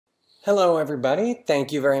Hello, everybody.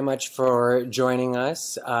 Thank you very much for joining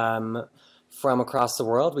us from across the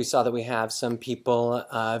world. We saw that we have some people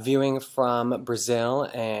viewing from Brazil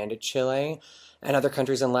and Chile and other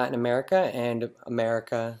countries in Latin America and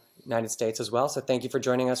United States as well. So thank you for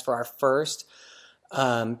joining us for our first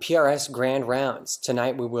PRS Grand Rounds.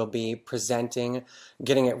 Tonight we will be presenting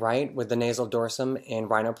Getting It Right with the Nasal Dorsum in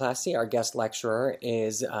Rhinoplasty. Our guest lecturer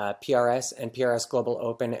is PRS and PRS Global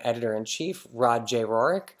Open Editor-in-Chief, Rod J.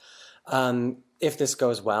 Rorick. If this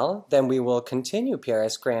goes well, then we will continue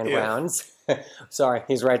PRS Grand Rounds. Sorry,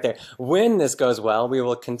 he's right there. When this goes well, we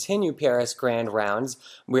will continue PRS Grand Rounds.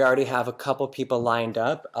 We already have a couple people lined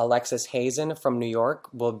up. Alexis Hazen from New York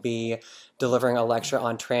will be delivering a lecture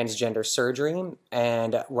on transgender surgery,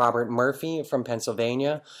 and Robert Murphy from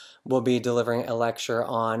Pennsylvania will be delivering a lecture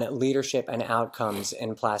on leadership and outcomes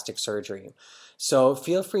in plastic surgery. So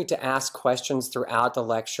feel free to ask questions throughout the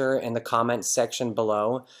lecture in the comments section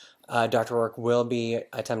below. Dr. Rourke will be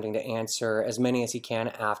attempting to answer as many as he can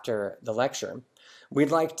after the lecture.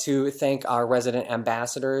 We'd like to thank our resident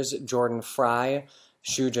ambassadors, Jordan Fry,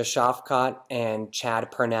 Shuja Shafkat, and Chad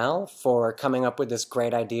Purnell for coming up with this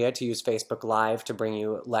great idea to use Facebook Live to bring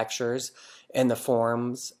you lectures in the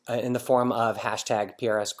form of hashtag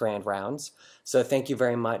PRS Grand Rounds. So thank you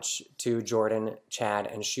very much to Jordan, Chad,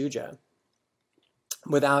 and Shuja.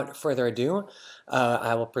 Without further ado,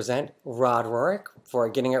 I will present Rod Rorick for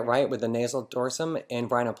Getting It Right with the Nasal Dorsum in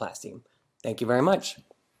Rhinoplasty. Thank you very much.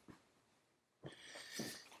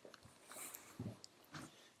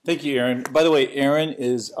 Thank you, Aaron. By the way, Aaron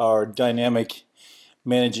is our dynamic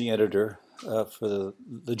managing editor for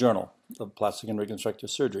the Journal of Plastic and Reconstructive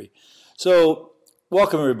Surgery. So,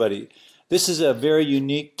 welcome everybody. This is a very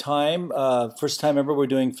unique time. First time ever we're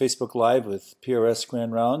doing Facebook Live with PRS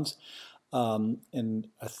Grand Rounds. And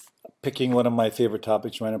picking one of my favorite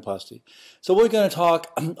topics, rhinoplasty. So we're going to talk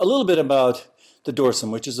a little bit about the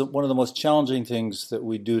dorsum, which is one of the most challenging things that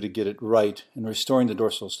we do to get it right in restoring the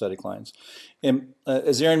dorsal aesthetic lines. And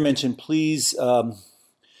as Aaron mentioned, please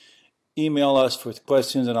email us with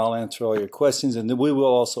questions and I'll answer all your questions. And then we will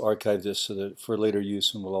also archive this so that for later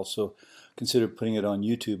use, and we'll also consider putting it on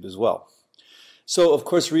YouTube as well. So of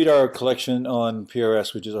course, read our collection on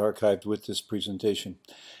PRS, which is archived with this presentation.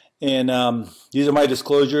 And these are my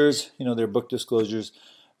disclosures. You know, they're book disclosures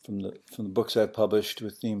from the books I've published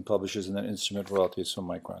with theme publishers, and then instrument royalties from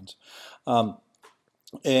Microns.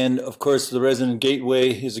 And of course, the Resident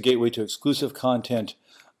Gateway is a gateway to exclusive content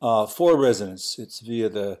for residents. It's via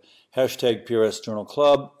the hashtag PRS Journal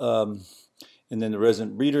Club, and then the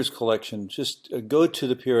Resident Readers Collection. Just go to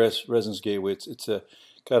the PRS Residents Gateway. It's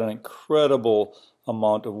got an incredible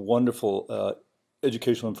amount of wonderful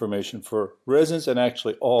educational information for residents and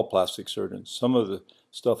actually all plastic surgeons. Some of the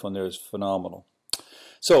stuff on there is phenomenal.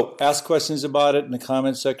 So ask questions about it in the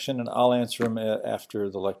comments section and I'll answer them after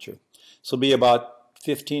the lecture. This will be about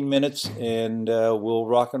 15 minutes and we'll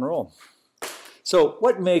rock and roll. So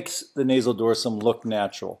what makes the nasal dorsum look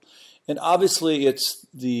natural? And obviously it's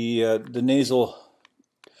the nasal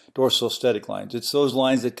dorsal aesthetic lines. It's those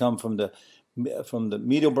lines that come from the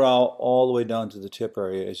medial brow all the way down to the tip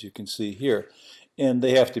area, as you can see here. And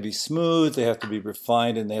they have to be smooth, they have to be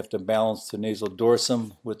refined, and they have to balance the nasal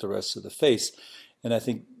dorsum with the rest of the face. And I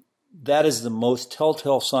think that is the most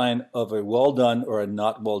telltale sign of a well done or a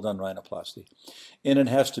not well done rhinoplasty. And it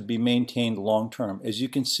has to be maintained long term. As you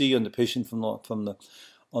can see on the patient on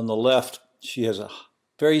the left, she has a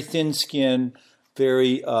very thin skin,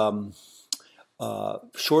 very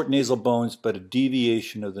short nasal bones, but a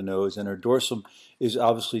deviation of the nose, and her dorsum is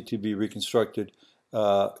obviously to be reconstructed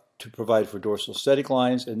to provide for dorsal aesthetic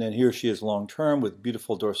lines, and then here she is long term with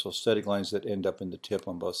beautiful dorsal aesthetic lines that end up in the tip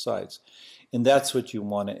on both sides. And that's what you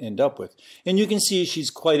want to end up with. And you can see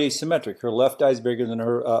she's quite asymmetric. Her left eye is bigger than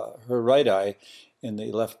her right eye, and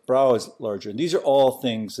the left brow is larger. And these are all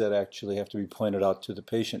things that actually have to be pointed out to the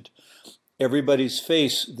patient. Everybody's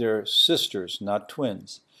face, they're sisters, not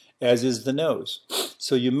twins, as is the nose.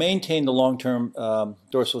 So you maintain the long-term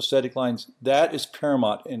dorsal aesthetic lines. That is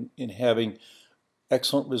paramount in having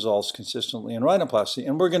excellent results consistently in rhinoplasty,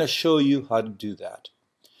 and we're going to show you how to do that.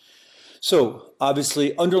 So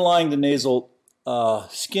obviously underlying the nasal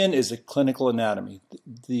skin is a clinical anatomy,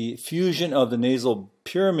 the fusion of the nasal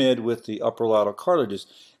pyramid with the upper lateral cartilages,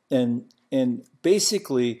 and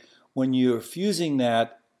basically when you're fusing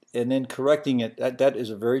that and then correcting it, that is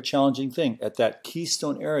a very challenging thing at that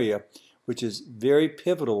keystone area, which is very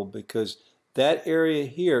pivotal because that area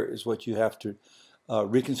here is what you have to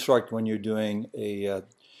reconstruct when you're doing a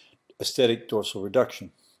aesthetic dorsal reduction.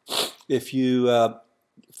 If you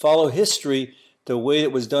follow history, the way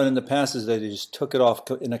it was done in the past is that they just took it off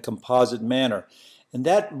in a composite manner. And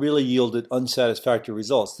that really yielded unsatisfactory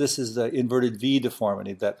results. This is the inverted V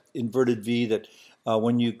deformity, that inverted V that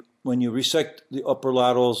when you resect the upper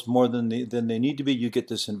laterals more than they need to be, you get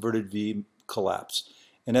this inverted V collapse.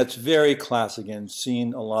 And that's very classic and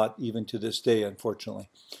seen a lot even to this day, unfortunately.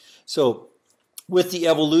 So with the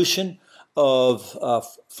evolution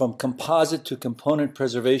of from composite to component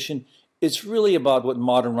preservation, it's really about what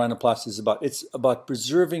modern rhinoplasty is about. It's about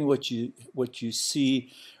preserving what you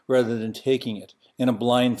see rather than taking it in a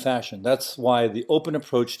blind fashion. That's why the open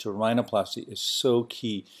approach to rhinoplasty is so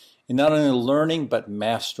key in not only learning but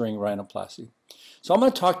mastering rhinoplasty. So I'm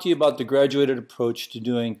going to talk to you about the graduated approach to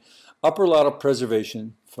doing upper lateral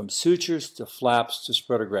preservation from sutures to flaps to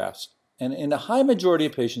spreader grafts. And in a high majority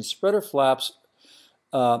of patients, spreader flaps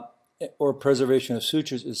or preservation of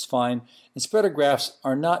sutures is fine, and spreader grafts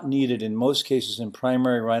are not needed in most cases in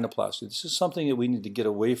primary rhinoplasty. This is something that we need to get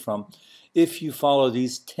away from if you follow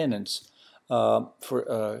these tenets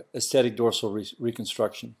for aesthetic dorsal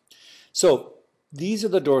reconstruction. So these are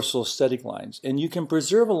the dorsal aesthetic lines, and you can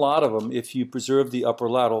preserve a lot of them if you preserve the upper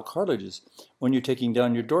lateral cartilages when you're taking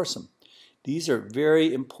down your dorsum. These are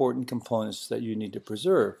very important components that you need to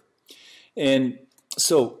preserve. And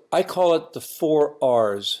so I call it the 4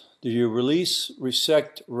 R's. Do you release,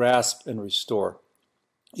 resect, rasp, and restore?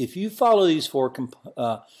 If you follow these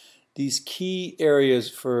these key areas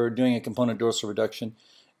for doing a component dorsal reduction,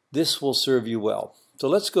 this will serve you well. So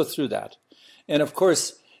let's go through that. And of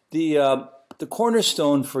course, the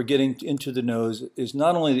cornerstone for getting into the nose is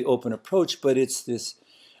not only the open approach, but it's this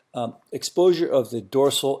exposure of the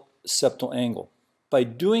dorsal septal angle. By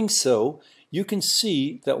doing so, you can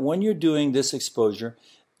see that when you're doing this exposure,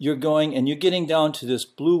 you're going and you're getting down to this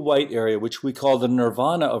blue-white area, which we call the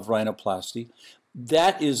nirvana of rhinoplasty.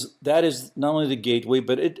 That is not only the gateway,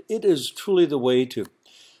 but it is truly the way to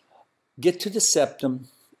get to the septum,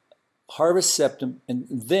 harvest septum, and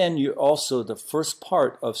then you're also the first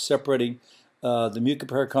part of separating the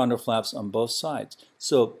mucopericardial flaps on both sides.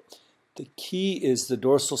 So the key is the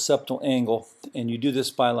dorsal septal angle, and you do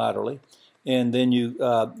this bilaterally, and then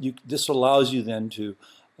this allows you then to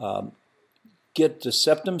get the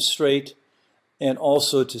septum straight and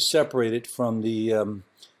also to separate it from the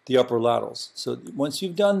upper laterals. So once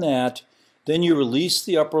you've done that, then you release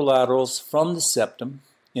the upper laterals from the septum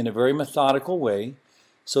in a very methodical way,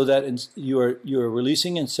 so that you are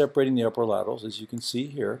releasing and separating the upper laterals, as you can see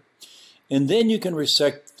here. And then you can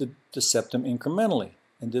resect the septum incrementally.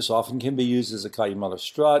 And this often can be used as a columellar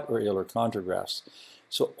strut or alar contragrafts.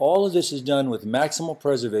 So all of this is done with maximal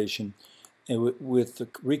preservation and with the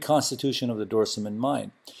reconstitution of the dorsum in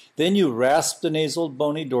mind. Then you rasp the nasal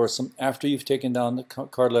bony dorsum after you've taken down the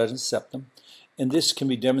cartilage and septum. And this can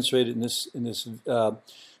be demonstrated in this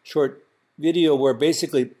short video, where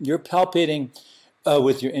basically you're palpating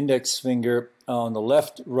with your index finger on the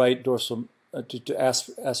left-right dorsal to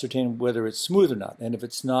ascertain whether it's smooth or not. And if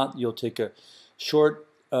it's not, you'll take a short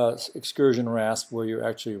excursion rasp where you're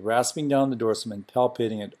actually rasping down the dorsum and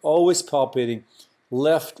palpating it, always palpating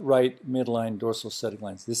left, right, midline dorsal aesthetic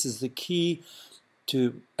lines. This is the key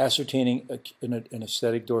to ascertaining an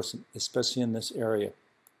aesthetic dorsum, especially in this area.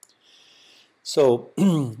 So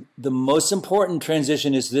the most important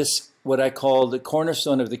transition is this, what I call the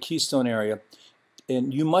cornerstone of the keystone area.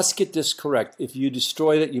 And you must get this correct. If you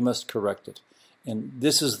destroy it, you must correct it. And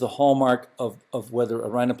this is the hallmark of whether a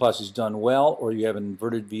rhinoplasty is done well or you have an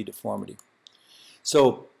inverted V deformity.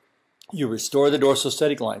 So you restore the dorsal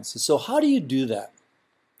aesthetic lines. So how do you do that?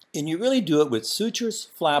 And you really do it with sutures,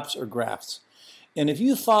 flaps, or grafts. And if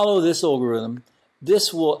you follow this algorithm,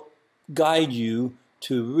 this will guide you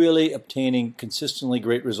to really obtaining consistently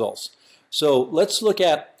great results. So let's look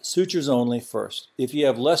at sutures only first. If you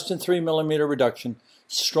have less than 3 millimeter reduction,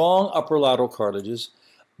 strong upper lateral cartilages,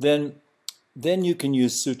 then you can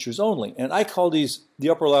use sutures only. And I call these the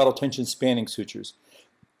upper lateral tension spanning sutures.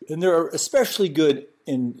 And they're especially good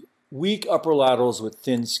in weak upper laterals with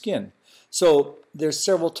thin skin. So there's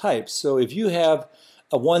several types. So if you have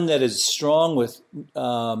one that is strong with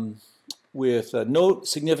no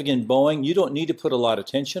significant bowing, you don't need to put a lot of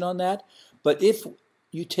tension on that. But if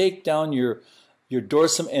you take down your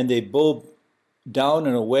dorsum and they bow down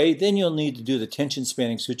and away, then you'll need to do the tension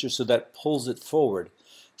spanning suture so that pulls it forward.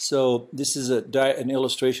 So this is an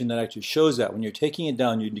illustration that actually shows that. When you're taking it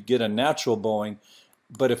down, you get a natural bowing,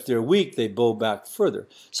 but if they're weak, they bow back further.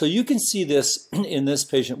 So you can see this in this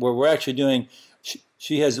patient where we're actually doing,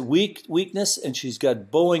 she has weakness and she's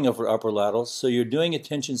got bowing of her upper laterals. So you're doing a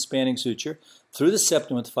tension spanning suture through the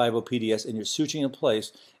septum with 5-0 PDS and you're suturing in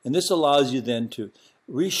place. And this allows you then to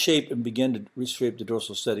reshape and begin to reshape the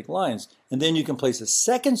dorsal aesthetic lines. And then you can place a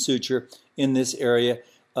second suture in this area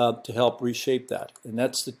to help reshape that. And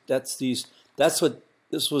that's what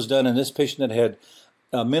this was done in this patient that had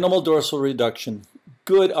minimal dorsal reduction,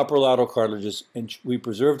 good upper lateral cartilages, and we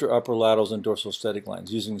preserved her upper laterals and dorsal aesthetic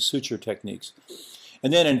lines using suture techniques.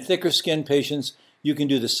 And then in thicker skin patients, you can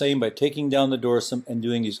do the same by taking down the dorsum and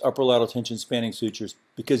doing these upper lateral tension spanning sutures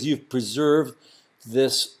because you've preserved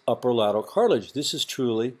this upper lateral cartilage. This is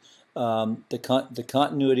truly the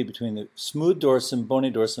continuity between the smooth dorsum,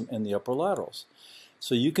 bony dorsum, and the upper laterals.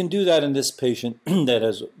 So you can do that in this patient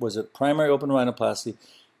that was a primary open rhinoplasty,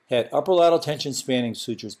 had upper lateral tension spanning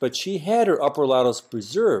sutures, but she had her upper laterals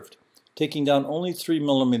preserved, taking down only 3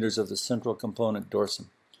 millimeters of the central component dorsum.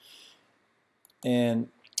 And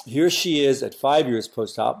here she is at 5 years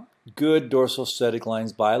post-op, good dorsal aesthetic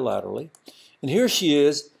lines bilaterally. And here she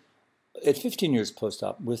is at 15 years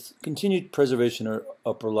post-op with continued preservation of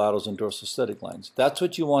upper laterals and dorsal aesthetic lines. That's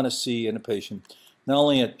what you want to see in a patient, not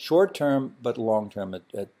only at short term, but long term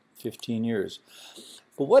at 15 years.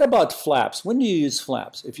 But what about flaps? When do you use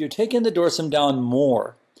flaps? If you're taking the dorsum down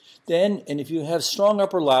more, then, and if you have strong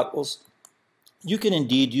upper laterals, you can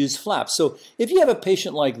indeed use flaps. So if you have a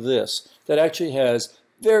patient like this that actually has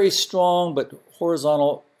very strong but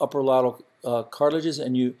horizontal upper lateral cartilages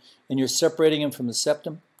and you're separating them from the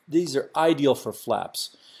septum, these are ideal for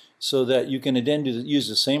flaps so that you can then use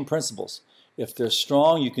the same principles. If they're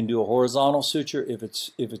strong, you can do a horizontal suture. If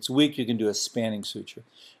it's weak, you can do a spanning suture.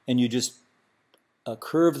 And you just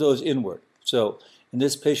curve those inward. So in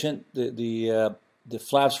this patient, the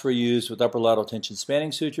flaps were used with upper lateral tension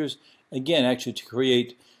spanning sutures. Again, actually to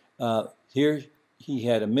create, here he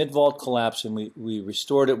had a mid-vault collapse and we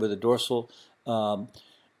restored it with a dorsal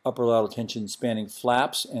upper lateral tension spanning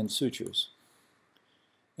flaps and sutures.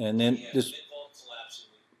 And then this...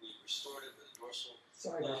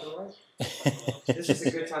 Sorry, Dr. Roy. This is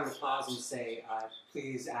a good time to pause and say,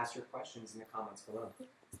 please ask your questions in the comments below.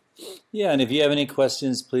 Yeah, and if you have any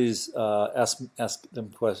questions, please ask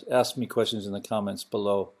me questions in the comments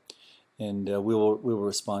below, and we will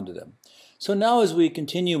respond to them. So now, as we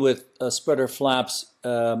continue with spreader flaps,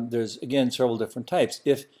 there's again several different types.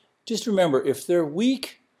 Just remember, if they're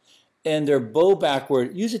weak and they're bow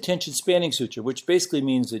backward, use a tension spanning suture, which basically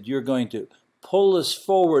means that you're going to pull this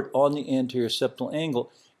forward on the anterior septal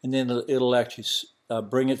angle, and then it'll actually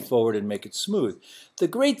bring it forward and make it smooth. The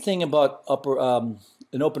great thing about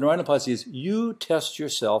an open rhinoplasty is you test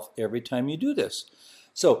yourself every time you do this.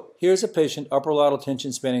 So here's a patient, upper lateral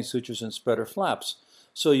tension spanning sutures and spreader flaps.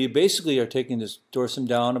 So you basically are taking this dorsum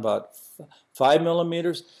down about 5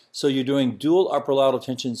 millimeters. So you're doing dual upper lateral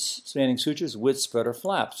tension spanning sutures with spreader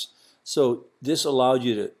flaps. So this allowed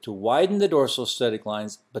you to widen the dorsal aesthetic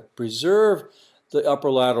lines, but preserve the upper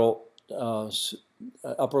laterals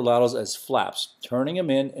as flaps, turning them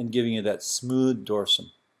in and giving you that smooth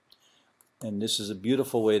dorsum. And this is a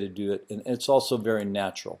beautiful way to do it, and it's also very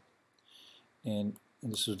natural. And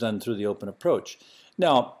this was done through the open approach.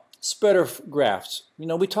 Now, spreader grafts. You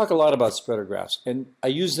know, we talk a lot about spreader grafts, and I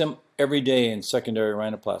use them every day in secondary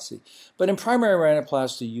rhinoplasty. But in primary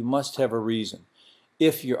rhinoplasty, you must have a reason.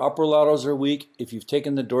 If your upper laterals are weak, if you've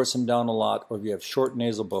taken the dorsum down a lot, or if you have short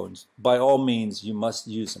nasal bones, by all means, you must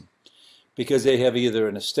use them because they have either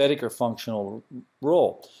an aesthetic or functional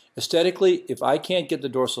role. Aesthetically, if I can't get the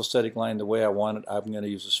dorsal aesthetic line the way I want it, I'm going to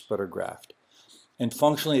use a spreader graft. And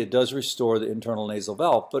functionally, it does restore the internal nasal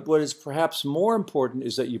valve. But what is perhaps more important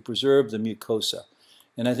is that you preserve the mucosa.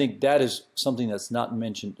 And I think that is something that's not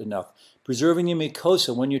mentioned enough. Preserving the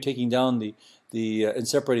mucosa when you're taking down and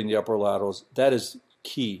separating the upper laterals, that is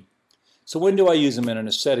key. So when do I use them in an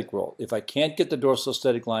aesthetic role? If I can't get the dorsal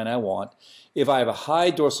aesthetic line I want, if I have a high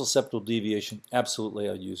dorsal septal deviation, absolutely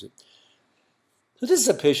I'll use it. So this is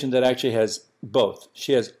a patient that actually has both.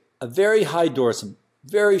 She has a very high dorsum,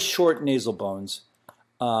 very short nasal bones,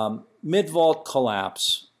 mid-vault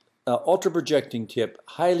collapse, ultra-projecting tip,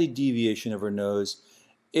 highly deviation of her nose,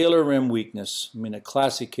 alar rim weakness. I mean, a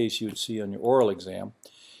classic case you would see on your oral exam.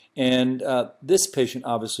 And this patient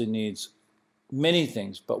obviously needs many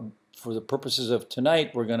things, but for the purposes of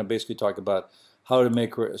tonight, we're going to basically talk about how to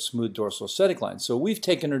make her a smooth dorsal aesthetic line. So we've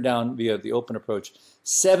taken her down via the open approach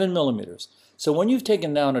 7 millimeters. So when you've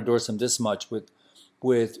taken down a dorsum this much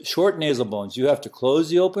with short nasal bones, you have to close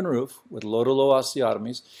the open roof with low-to-low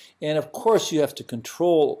osteotomies, and of course you have to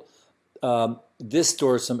control this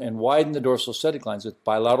dorsum and widen the dorsal aesthetic lines with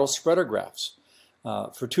bilateral spreader grafts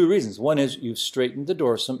for two reasons. One is you've straightened the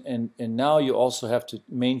dorsum, and now you also have to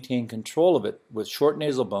maintain control of it with short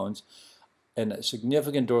nasal bones and a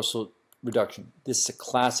significant dorsal reduction. This is a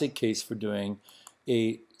classic case for doing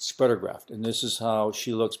a spreader graft, and this is how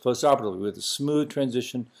she looks postoperatively with a smooth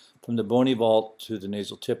transition from the bony vault to the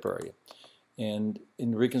nasal tip area. and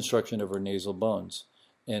in reconstruction of her nasal bones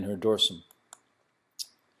and her dorsum.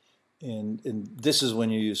 And this is when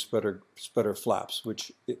you use spreader flaps,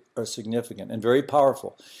 which are significant and very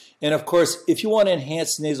powerful. And of course, if you want to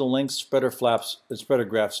enhance nasal length, spreader flaps and spreader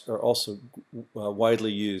grafts are also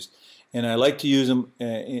widely used. And I like to use them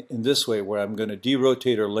in this way, where I'm going to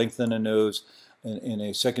derotate or lengthen a nose in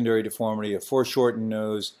a secondary deformity, a foreshortened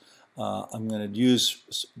nose. I'm going to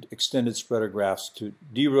use extended spreader grafts to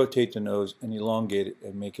derotate the nose and elongate it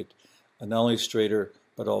and make it not only straighter,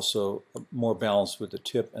 but also more balanced with the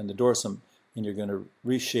tip and the dorsum, and you're going to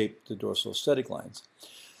reshape the dorsal aesthetic lines.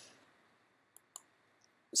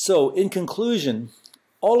 So in conclusion,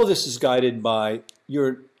 all of this is guided by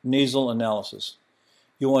your nasal analysis.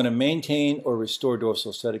 You want to maintain or restore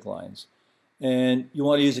dorsal aesthetic lines, and you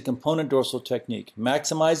want to use a component dorsal technique.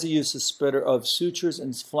 Maximize the use of sutures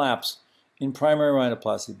and flaps in primary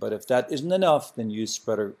rhinoplasty, but if that isn't enough, then use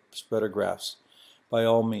spreader grafts by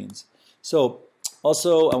all means. So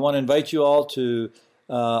also, I want to invite you all to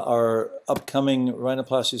our upcoming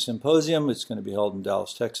Rhinoplasty Symposium. It's going to be held in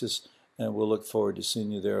Dallas, Texas, and we'll look forward to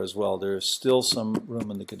seeing you there as well. There's still some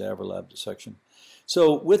room in the cadaver lab section.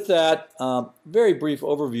 So with that very brief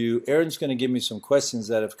overview, Aaron's going to give me some questions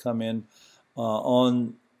that have come in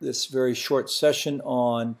on this very short session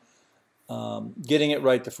on getting it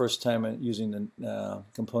right the first time using the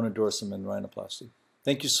component dorsum in rhinoplasty.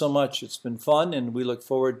 Thank you so much. It's been fun, and we look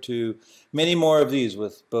forward to many more of these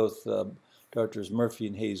with both Drs. Murphy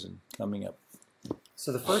and Hazen coming up.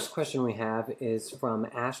 So the first question we have is from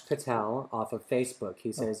Ash Patel off of Facebook.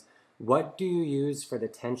 He says, what do you use for the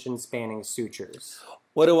tension spanning sutures?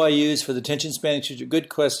 What do I use for the tension spanning suture? Good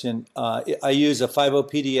question. I use a 50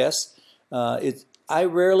 PDS. I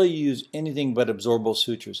rarely use anything but absorbable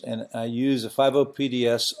sutures, and I use a 50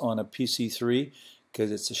 PDS on a PC3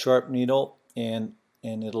 because it's a sharp needle, and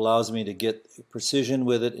it allows me to get precision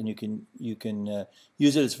with it, and you can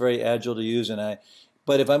use it. It's very agile to use,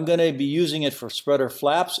 but if I'm going to be using it for spreader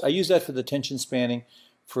flaps, I use that for the tension spanning.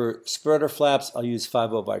 For spreader flaps, I'll use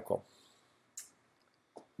 50 Vicryl.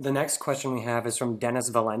 The next question we have is from Dennis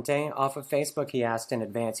Valente off of Facebook. He asked in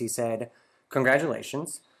advance, he said,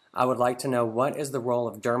 congratulations. I would like to know what is the role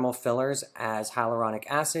of dermal fillers as hyaluronic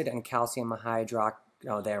acid and calcium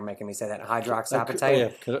they're making me say that,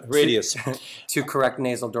 hydroxyapatite. Radius. To correct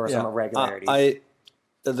nasal dorsum irregularities.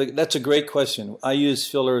 That's a great question. I use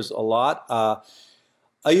fillers a lot.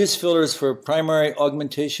 I use fillers for primary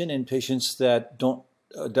augmentation in patients that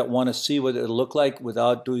want to see what it'll look like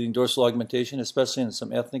without doing dorsal augmentation, especially in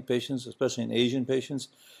some ethnic patients, especially in Asian patients.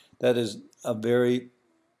 That is a very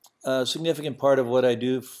significant part of what I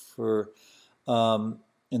do for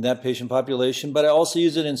in that patient population. But I also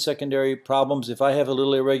use it in secondary problems. If I have a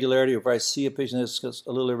little irregularity, or if I see a patient that's got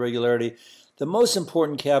a little irregularity, the most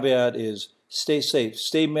important caveat is stay safe,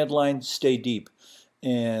 stay midline, stay deep,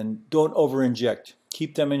 and don't over-inject.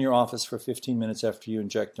 Keep them in your office for 15 minutes after you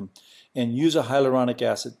inject them. And use a hyaluronic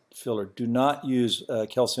acid filler. Do not use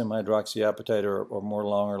calcium hydroxyapatite or more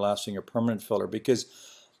longer lasting or permanent filler, because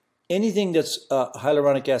anything that's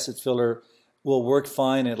hyaluronic acid filler will work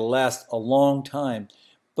fine. It'll last a long time.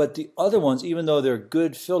 But the other ones, even though they're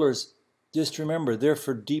good fillers, just remember, they're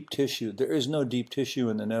for deep tissue. There is no deep tissue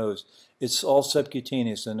in the nose. It's all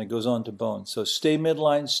subcutaneous, and it goes on to bone. So stay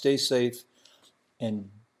midline, stay safe, and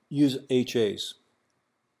use HAs.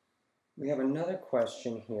 We have another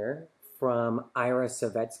question here from Ira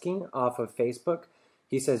Savetsky off of Facebook.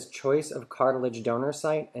 He says, choice of cartilage donor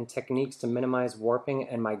site and techniques to minimize warping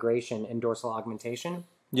and migration in dorsal augmentation.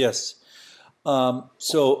 Yes.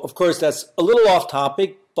 So, of course, that's a little off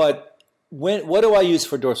topic, but what do I use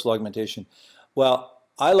for dorsal augmentation? Well,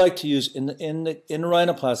 I like to use, in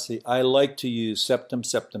rhinoplasty, I like to use septum,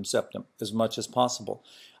 septum, septum as much as possible.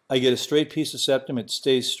 I get a straight piece of septum, it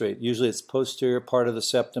stays straight. Usually it's posterior part of the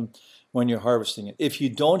septum when you're harvesting it. If you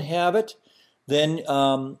don't have it, then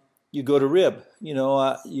you go to rib.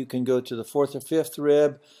 You can go to the 4th or 5th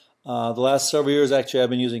rib. The last several years, actually, I've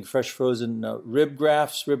been using fresh frozen rib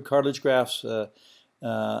grafts, rib cartilage grafts that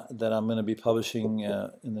I'm going to be publishing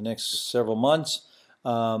in the next several months.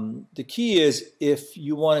 The key is, if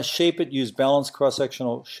you want to shape it, use balanced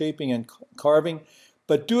cross-sectional shaping and carving,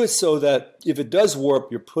 but do it so that if it does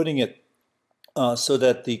warp, you're putting it so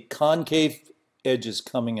that the concave edge is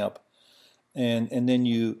coming up. And then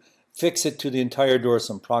you fix it to the entire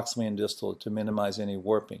dorsum, proximally and distal, to minimize any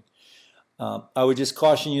warping. I would just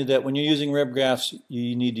caution you that when you're using rib grafts,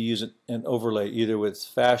 you need to use an overlay, either with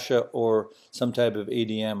fascia or some type of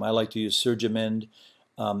ADM. I like to use Surgimend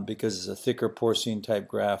because it's a thicker porcine type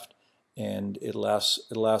graft, and it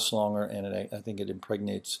lasts longer, and I think it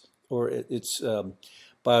impregnates, or it's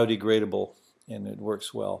biodegradable and it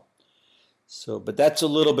works well. So, but that's a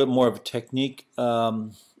little bit more of a technique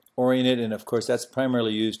oriented, and of course that's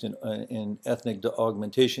primarily used in ethnic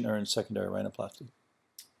augmentation or in secondary rhinoplasty.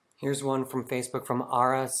 Here's one from Facebook from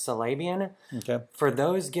Ara Salabian. Okay. For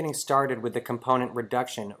those getting started with the component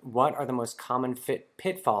reduction, what are the most common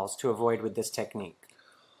pitfalls to avoid with this technique?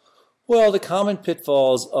 Well, the common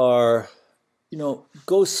pitfalls are,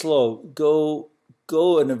 go slow, go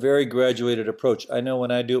in a very graduated approach. I know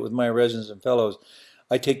when I do it with my residents and fellows,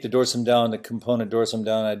 I take the dorsum down, the component dorsum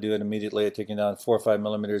down, I do it immediately. I take it down 4 or 5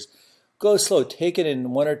 millimeters. Go slow. Take it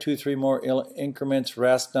in 1 or 2, 3 more increments.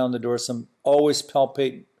 Rasp down the dorsum. Always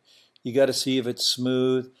palpate. You got to see if it's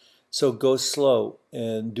smooth. So go slow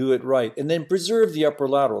and do it right. And then preserve the upper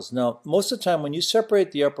laterals. Now, most of the time when you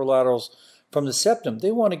separate the upper laterals from the septum,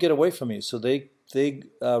 they want to get away from you. So they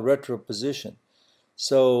retroposition.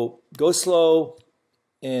 So go slow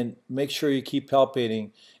and make sure you keep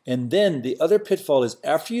palpating. And then the other pitfall is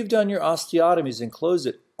after you've done your osteotomies and close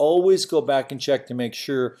it, always go back and check to make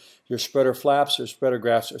sure your spreader flaps or spreader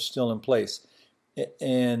grafts are still in place.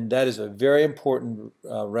 And that is a very important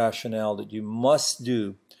rationale that you must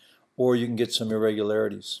do, or you can get some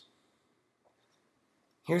irregularities.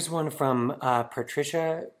 Here's one from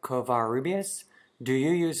Patricia Covarrubias. Do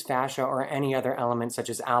you use fascia or any other element such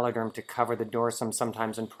as alloderm to cover the dorsum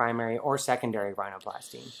sometimes in primary or secondary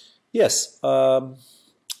rhinoplasty? Yes. I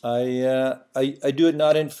do it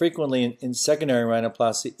not infrequently in secondary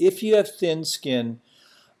rhinoplasty. If you have thin skin,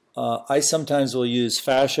 I sometimes will use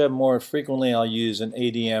fascia. More frequently, I'll use an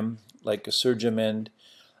ADM, like a surgeon end.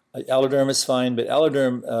 Alloderm is fine, but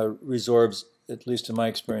alloderm resorbs, at least in my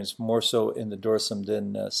experience, more so in the dorsum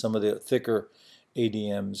than some of the thicker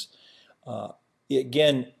ADMs.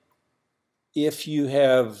 Again, if you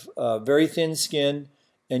have very thin skin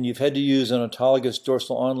and you've had to use an autologous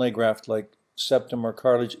dorsal onlay graft like septum or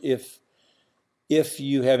cartilage, if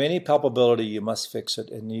you have any palpability, you must fix it,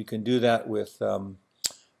 and you can do that with an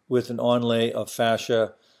onlay of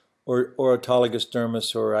fascia or autologous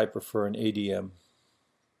dermis, or I prefer an ADM.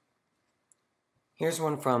 Here's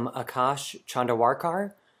one from Akash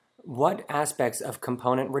Chandawarkar. What aspects of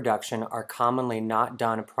component reduction are commonly not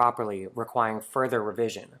done properly, requiring further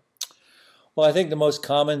revision? Well, I think the most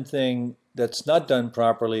common thing that's not done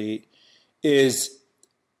properly is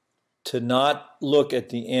to not look at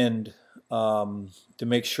the end to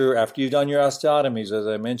make sure after you've done your osteotomies, as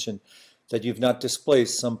I mentioned, that you've not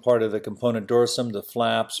displaced some part of the component dorsum, the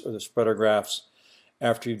flaps, or the spreader grafts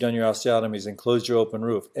after you've done your osteotomies and closed your open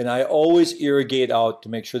roof. And I always irrigate out to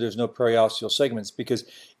make sure there's no periosteal segments, because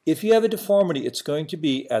if you have a deformity, it's going to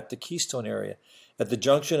be at the keystone area, at the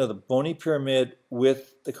junction of the bony pyramid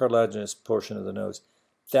with the cartilaginous portion of the nose.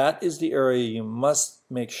 That is the area you must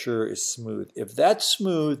make sure is smooth. If that's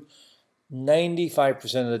smooth, 95%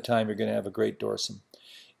 of the time you're going to have a great dorsum.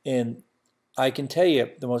 And I can tell you,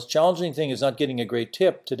 the most challenging thing is not getting a great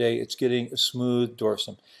tip today, it's getting a smooth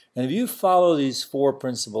dorsum. And if you follow these 4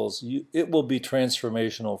 principles, it will be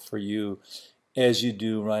transformational for you as you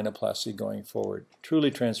do rhinoplasty going forward.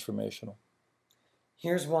 Truly transformational.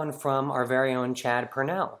 Here's one from our very own Chad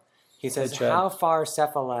Purnell. He says, Chad. How far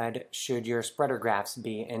cephalad should your spreader grafts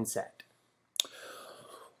be inset?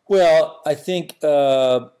 Well, I think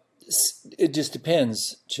it just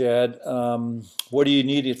depends, Chad. What do you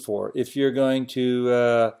need it for? If you're going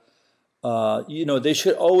to, they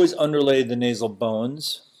should always underlay the nasal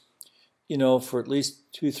bones, for at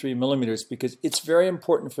least 2-3 millimeters, because it's very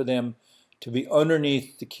important for them to be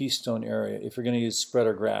underneath the keystone area if you're going to use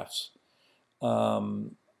spreader grafts.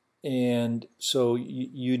 And so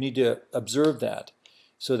you need to observe that.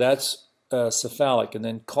 So that's cephalic. And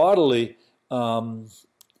then caudally,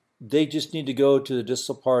 they just need to go to the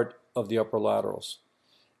distal part of the upper laterals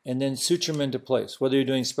and then suture them into place. Whether you're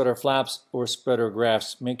doing spreader flaps or spreader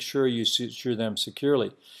grafts, make sure you suture them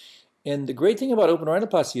securely. And the great thing about open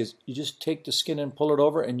rhinoplasty is you just take the skin and pull it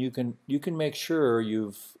over, and you can make sure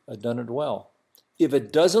you've done it well. If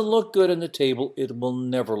it doesn't look good on the table, it will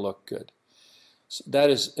never look good. So that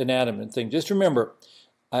is an adamant thing. Just remember,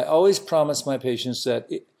 I always promise my patients that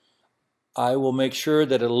I will make sure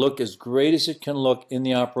that it'll look as great as it can look in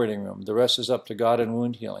the operating room. The rest is up to God and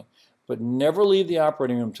wound healing. But never leave the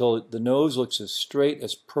operating room until the nose looks as straight,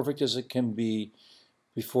 as perfect as it can be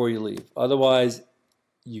before you leave. Otherwise,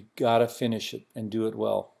 you gotta finish it and do it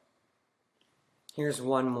well. Here's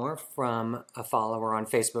one more from a follower on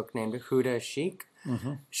Facebook named Huda Sheikh.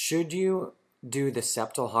 Should you do the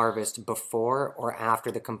septal harvest before or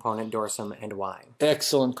after the component dorsum, and why?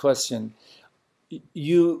 Excellent question.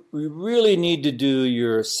 You really need to do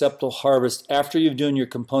your septal harvest after you've done your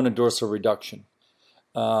component dorsal reduction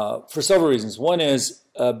for several reasons. One is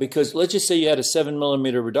because let's just say you had a 7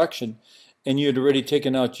 millimeter reduction and you had already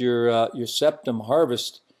taken out your septum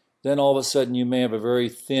harvest, then all of a sudden you may have a very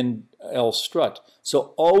thin L strut.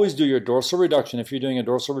 So always do your dorsal reduction. If you're doing a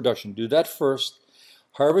dorsal reduction, do that first.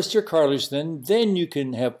 Harvest your cartilage, then you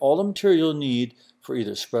can have all the material you need for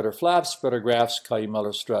either spreader flaps, spreader grafts,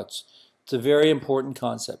 columellar struts. It's a very important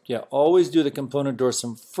concept. Yeah, always do the component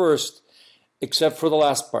dorsum first, except for the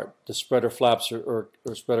last part, the spreader flaps or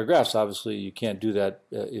spreader grafts. Obviously, you can't do that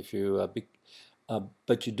if you,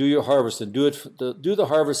 but you do your harvest and do the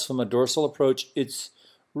harvest from a dorsal approach. It's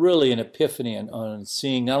really an epiphany on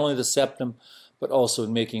seeing not only the septum, but also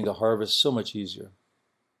in making the harvest so much easier.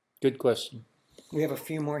 Good question. We have a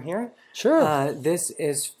few more here. Sure. This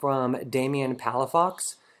is from Damien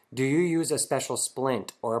Palafox. Do you use a special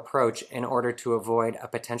splint or approach in order to avoid a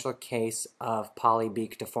potential case of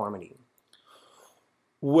polybeak deformity?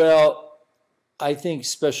 Well, I think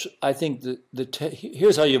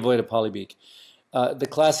here's how you avoid a polybeak. The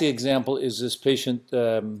classic example is this patient.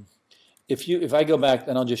 If I go back,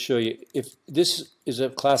 and I'll just show you. If this is a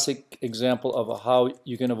classic example of how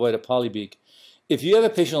you can avoid a polybeak. If you have a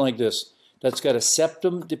patient like this that's got a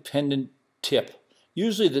septum-dependent tip,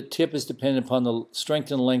 usually the tip is dependent upon the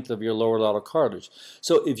strength and length of your lower lateral cartilage.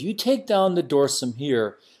 So if you take down the dorsum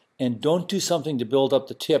here and don't do something to build up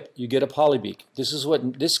the tip, you get a polybeak.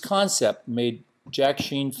 This concept made Jack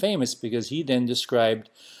Sheen famous because he then described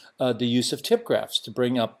the use of tip grafts to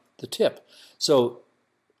bring up the tip. So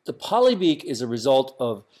the polybeak is a result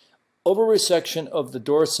of over-resection of the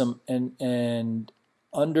dorsum and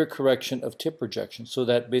under-correction of tip rejection, so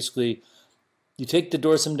that basically you take the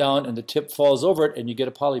dorsum down and the tip falls over it and you get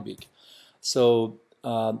a polybeak. So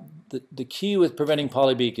the key with preventing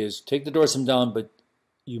polybeak is take the dorsum down, but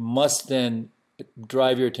you must then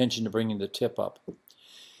drive your attention to bringing the tip up.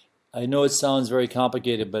 I know it sounds very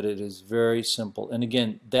complicated, but it is very simple. And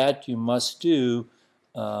again, that you must do,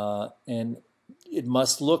 and it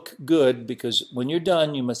must look good, because when you're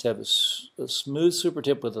done, you must have a smooth super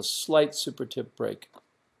tip with a slight super tip break.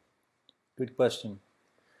 Good question.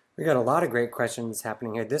 We got a lot of great questions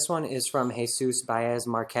happening here. This one is from Jesus Baez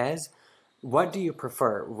Marquez. What do you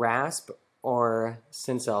prefer, rasp or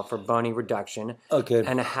Cincel for bony reduction? Okay.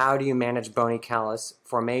 And how do you manage bony callus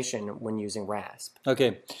formation when using rasp?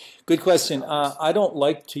 Okay, good question. I don't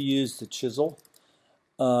like to use the chisel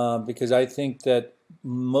because I think that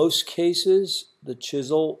most cases the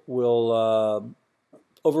chisel will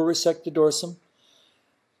over-resect the dorsum.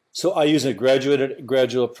 So I use a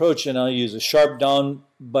gradual approach, and I'll use a sharp down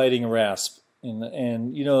biting rasp.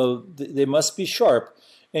 And you know, they must be sharp.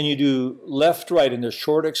 And you do left, right, and they're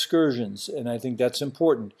short excursions, and I think that's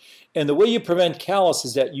important. And the way you prevent callus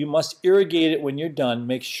is that you must irrigate it when you're done.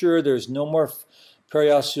 Make sure there's no more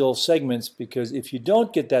periosteal segments, because if you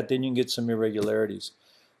don't get that, then you can get some irregularities.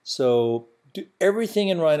 So everything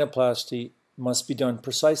in rhinoplasty must be done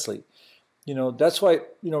precisely. You know, that's why,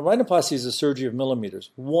 you know, rhinoplasty is a surgery of millimeters.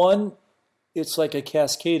 One, it's like a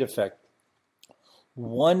cascade effect.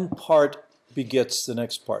 One part begets the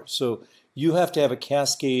next part. So you have to have a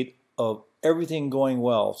cascade of everything going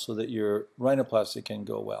well so that your rhinoplasty can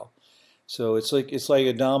go well. So it's like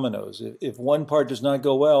a dominoes. If one part does not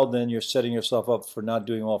go well, then you're setting yourself up for not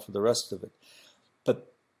doing well for the rest of it.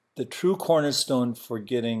 But the true cornerstone for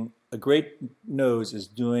getting a great nose is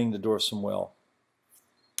doing the dorsum well.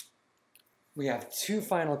 We have two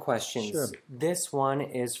final questions. Sure. This one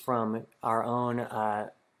is from our own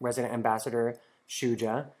resident ambassador,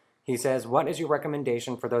 Shuja. He says, what is your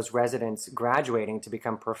recommendation for those residents graduating to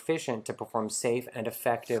become proficient to perform safe and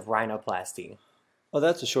effective rhinoplasty? Oh,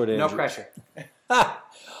 that's a short answer. No pressure.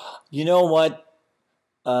 You know what?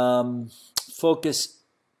 Focus,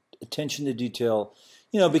 attention to detail.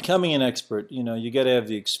 You know, becoming an expert, you know, you got to have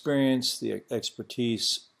the experience, the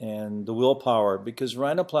expertise, and the willpower, because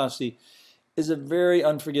rhinoplasty is a very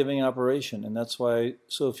unforgiving operation, and that's why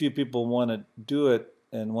so few people want to do it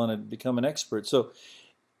and want to become an expert. So,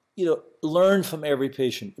 you know, learn from every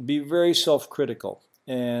patient. Be very self-critical,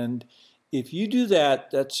 and if you do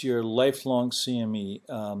that, that's your lifelong CME.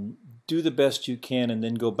 Do the best you can, and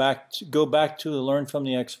then go back to learn from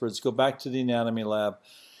the experts. Go back to the anatomy lab,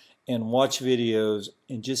 and watch videos,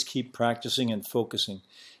 and just keep practicing and focusing.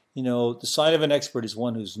 You know, the sign of an expert is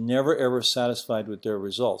one who's never ever satisfied with their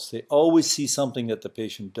results. They always see something that the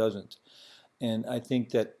patient doesn't. And I think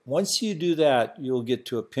that once you do that, you'll get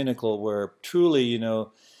to a pinnacle where truly, the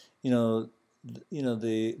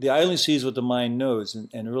eye only sees what the mind knows.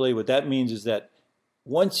 And really what that means is that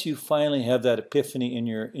once you finally have that epiphany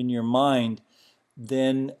in your mind,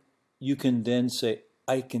 then you can then say,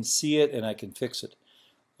 I can see it and I can fix it.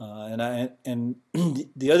 And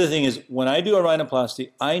the other thing is, when I do a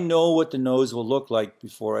rhinoplasty, I know what the nose will look like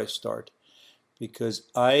before I start, because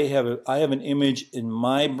I have an image in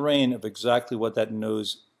my brain of exactly what that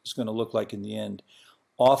nose is going to look like in the end.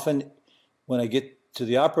 Often, when I get to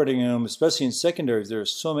the operating room, especially in secondaries, there are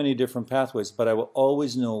so many different pathways, but I will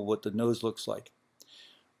always know what the nose looks like.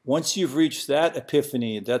 Once you've reached that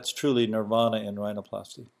epiphany, that's truly nirvana in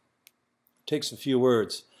rhinoplasty. It takes a few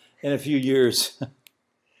words and a few years.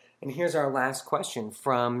 And here's our last question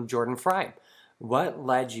from Jordan Fry. What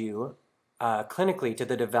led you clinically to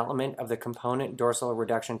the development of the component dorsal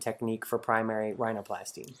reduction technique for primary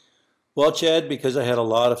rhinoplasty? Well, Chad, because I had a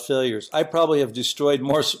lot of failures. I probably have destroyed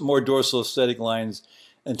more dorsal aesthetic lines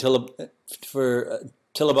until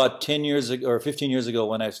about 10 years ago or 15 years ago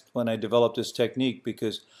when I developed this technique,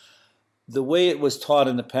 because the way it was taught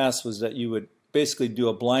in the past was that you would basically do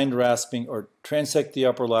a blind rasping or transect the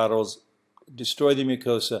upper laterals, destroy the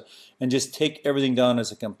mucosa, and just take everything down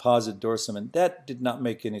as a composite dorsum. And that did not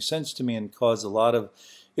make any sense to me and caused a lot of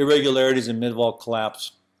irregularities and mid-wall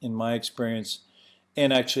collapse in my experience.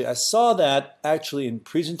 And actually, I saw that actually in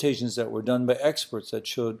presentations that were done by experts that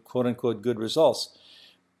showed quote-unquote good results.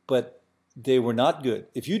 But they were not good.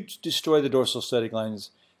 If you destroy the dorsal aesthetic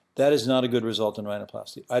lines, that is not a good result in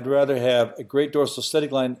rhinoplasty. I'd rather have a great dorsal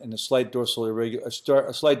aesthetic line and a slight dorsal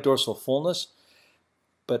fullness,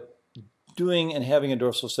 but doing and having a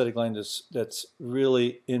dorsal aesthetic line that's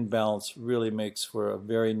really in balance really makes for a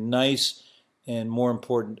very nice and, more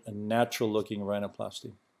important, a natural-looking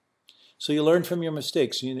rhinoplasty. So you learn from your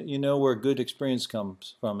mistakes. You know where good experience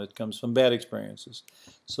comes from. It comes from bad experiences.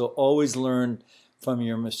 So always learn from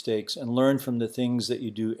your mistakes and learn from the things that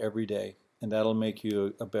you do every day, and that'll make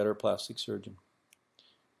you a better plastic surgeon.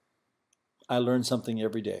 I learn something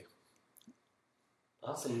every day.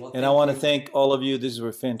 Awesome. Well, and I want to thank all of you. These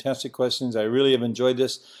were fantastic questions. I really have enjoyed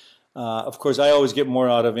this. Of course, I always get more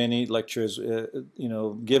out of any lectures,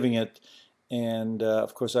 giving it. And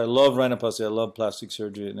of course, I love rhinoplasty. I love plastic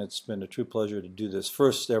surgery, and it's been a true pleasure to do this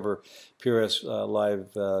first ever PRS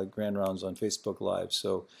live grand rounds on Facebook Live.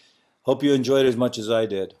 So, hope you enjoyed it as much as I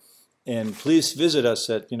did. And please visit us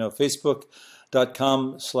at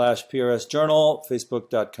Facebook.com/PRS Journal,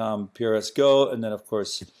 Facebook.com PRS Go, and then of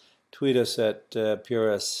course tweet us at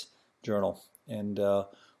PRS Journal. And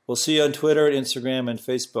we'll see you on Twitter, Instagram, and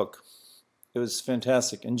Facebook. It was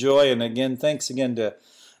fantastic. Enjoy, and again, thanks again to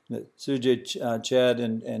Sujay, Chad,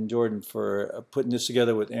 and Jordan for putting this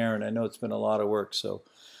together with Aaron. I know it's been a lot of work. So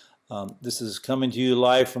this is coming to you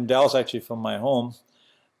live from Dallas, actually from my home.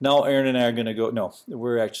 Now Aaron and I are going to go. No,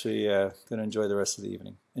 we're actually going to enjoy the rest of the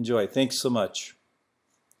evening. Enjoy. Thanks so much.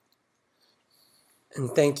 And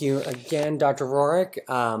thank you again, Dr. Rohrich.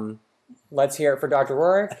 Let's hear it for Dr.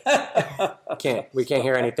 Rohrich. We can't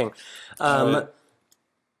hear anything. So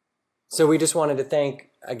we just wanted to thank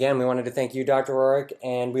you, Dr. Rohrich,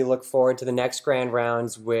 and we look forward to the next grand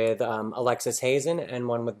rounds with Alexis Hazen and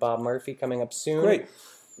one with Bob Murphy coming up soon. Great.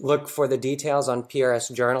 Look for the details on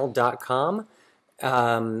prsjournal.com,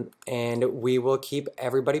 and we will keep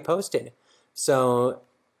everybody posted. So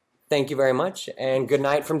thank you very much, and good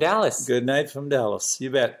night from Dallas. Good night from Dallas. You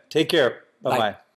bet. Take care. Bye-bye. Bye.